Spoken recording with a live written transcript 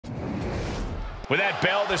With that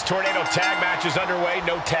bell, this tornado tag match is underway.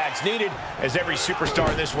 No tags needed, as every superstar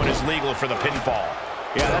in this one is legal for the pinfall.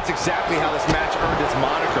 Yeah, that's exactly how this match earned its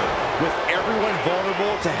moniker. With everyone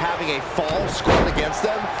vulnerable to having a fall scored against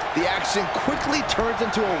them, the action quickly turns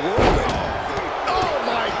into a whirlwind. Oh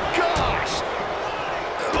my gosh!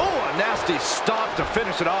 Oh, a nasty stop to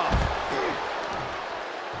finish it off.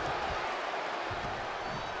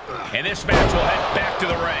 And this match will head back to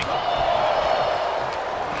the ring.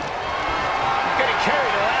 Getting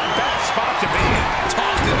carried around, bad spot to be in.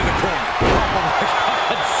 Tossed into the corner. Oh my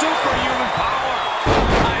God, superhuman power.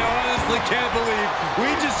 I honestly can't believe we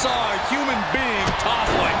just saw a human being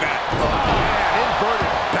tossed like that. Oh man,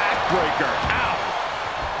 inverted backbreaker. Ow.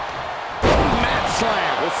 Mat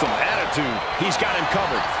slam with some attitude. He's got him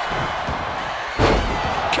covered.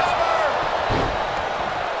 Cover!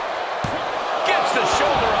 Gets the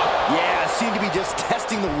shoulder up. Yeah, seemed to be just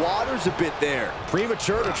testing the waters a bit there.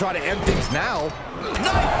 Premature to try to end things now.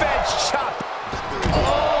 Knife edge chop.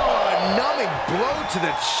 Oh, a numbing blow to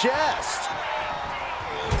the chest.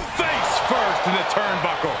 Face first in the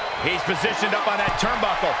turnbuckle. He's positioned up on that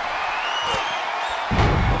turnbuckle.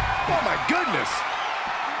 Oh my goodness.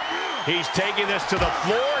 He's taking this to the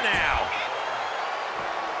floor now.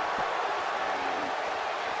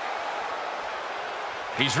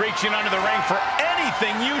 He's reaching under the ring for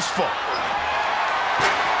anything useful.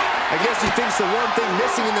 I guess he thinks the one thing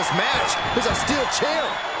missing in this match is a steel chair.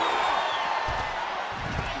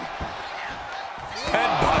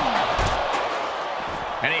 Headbutt.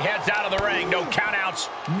 And he heads out of the ring. No countouts,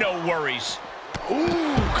 no worries.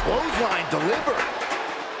 Ooh, clothesline delivered.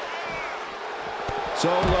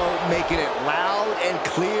 Solo making it loud and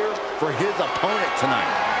clear for his opponent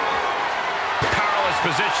tonight. Powerless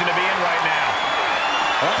position to be in right now.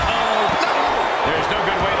 Uh-oh. No! There's no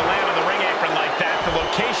good way to land on the ring apron like that. The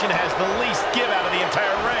location has the least give out of the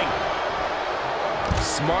entire ring.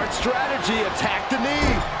 Smart strategy. Attack the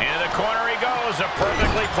knee. Into the corner he goes. A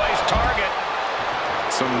perfectly placed target.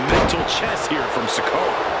 Some mental chess here from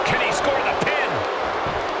Sikoa. Can he score the pin?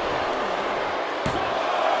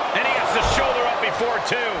 And he gets the shoulder up before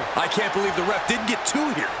two. I can't believe the ref didn't get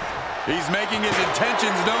two here. He's making his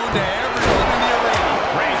intentions known to everyone in the arena.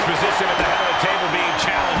 Reigns' position at the head of the table being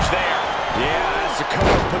challenged there. Yeah,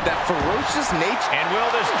 Sikoa put that ferocious nature. And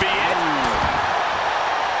will this be it?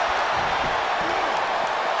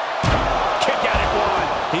 Kick out at one.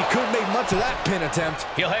 He couldn't make much of that pin attempt.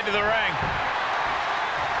 He'll head to the ring.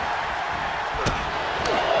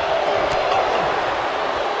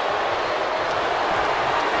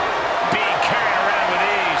 Being carried around with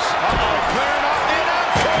ease. Uh-oh, clearing off the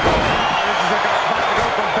announcer. This is about to go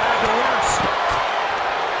from bad to worse.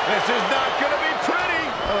 This is not going to be pretty.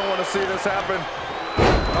 I don't want to see this happen.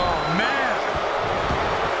 Oh, man.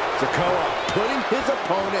 Sikoa putting his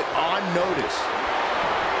opponent on notice.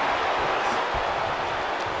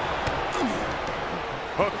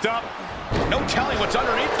 Hooked up. No telling what's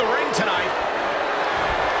underneath the ring tonight.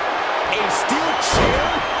 A steel chair?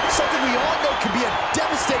 Something we all know can be a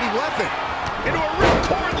devastating weapon. Into a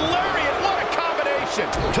ripcord lariat. What a combination.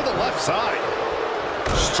 To the left side.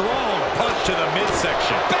 Strong punch to the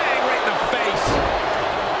midsection. Bang right in the face.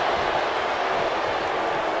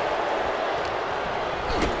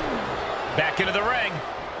 Back into the ring.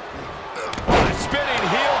 A spinning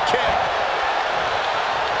heel kick.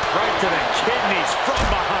 Right to the kidneys from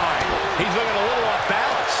behind. He's looking a little off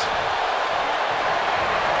balance.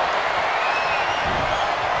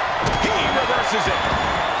 He reverses it.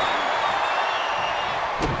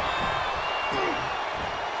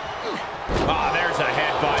 Ah, there's a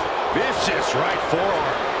headbutt. Vicious right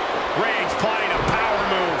forearm. Reigns plotting a power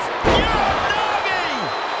move. Uranagi!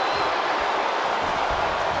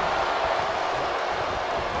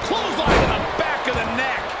 Clothesline to the back of the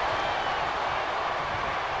neck.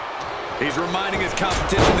 He's reminding his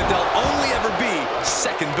competition that they'll only ever be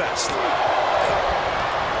second best.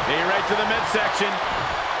 Knee right to the midsection.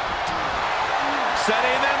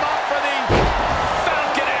 Setting them up for the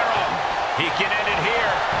Falcon Arrow. He can end it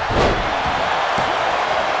here.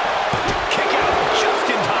 Kick out just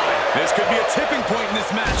in time. This could be a tipping point in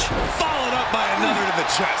this match. Followed up by another to the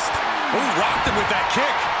chest. Ooh, rocked him with that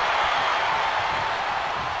kick.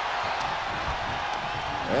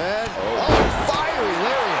 And, fiery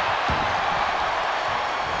lariat.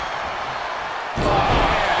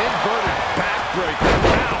 Inverted backbreaker.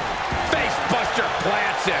 Now, face buster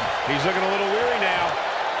plants him. He's looking a little weary now.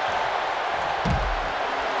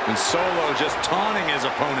 And Solo just taunting his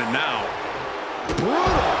opponent now.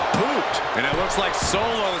 Brutal boot. And it looks like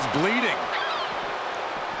Solo is bleeding.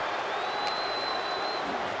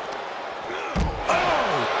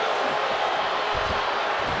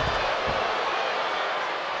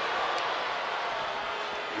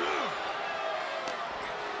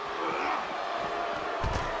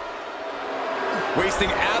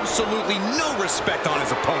 wasting absolutely no respect on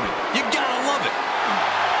his opponent. You gotta love it.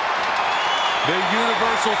 The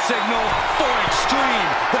universal signal for extreme.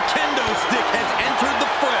 The kendo stick has entered the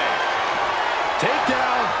fray.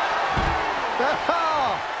 Takedown.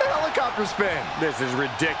 The helicopter spin. This is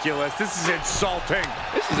ridiculous. This is insulting.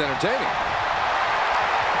 This is entertaining.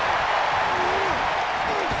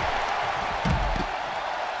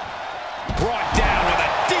 Brought down with a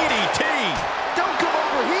DDT. Don't come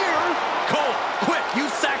over here. Cole, quick,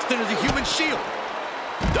 use Saxton as a human shield.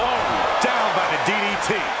 Oh, down by the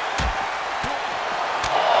DDT.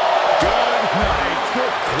 Good night.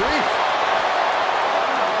 Good grief.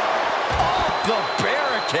 Off the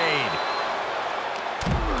barricade.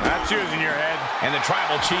 That's using your head. And the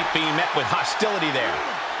tribal chief being met with hostility there.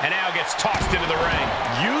 And now gets tossed into the ring.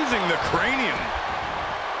 Using the cranium.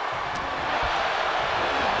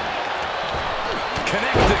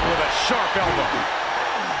 Connecting with a sharp elbow.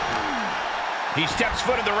 He steps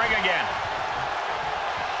foot in the ring again.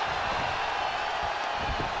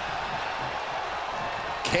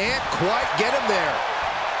 Can't quite get him there.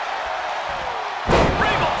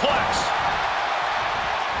 Ravelplex.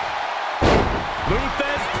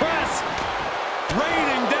 Luthez press.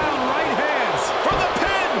 Raining down right hands. For the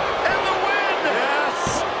pin and the win.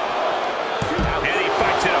 Yes. And he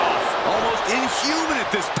fights it off. Almost inhuman at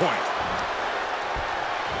this point.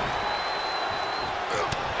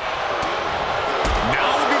 Now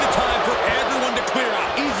would be the time for everyone to clear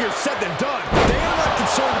out. Easier said than done. They are not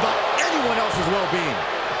concerned about anyone else's well-being.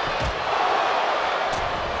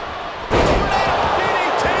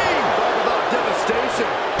 DDT. Talk about devastation.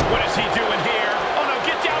 What is he doing here? Oh no,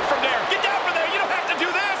 get down from there. Get down from there. You don't have to do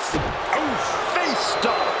this. Oof, face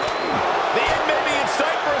stop. The end may be in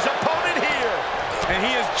sight for his opponent here. And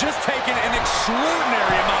he has just taken an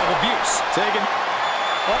extraordinary amount of abuse.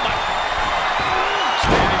 Oh my.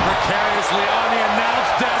 Standing precariously on the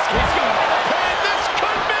announce desk. He's going for the pin. This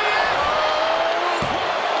could be it.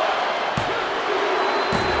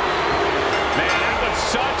 Man, that was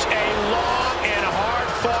such a long and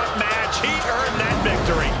hard-fought match. He earned that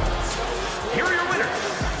victory. Here are your winners,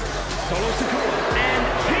 Sikoa and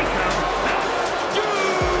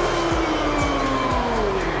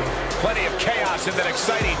Plenty of chaos in that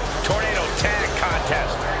exciting tornado tag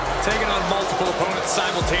contest. Taking on multiple opponents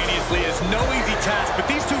simultaneously is no easy task, but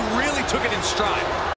these two really took it in stride.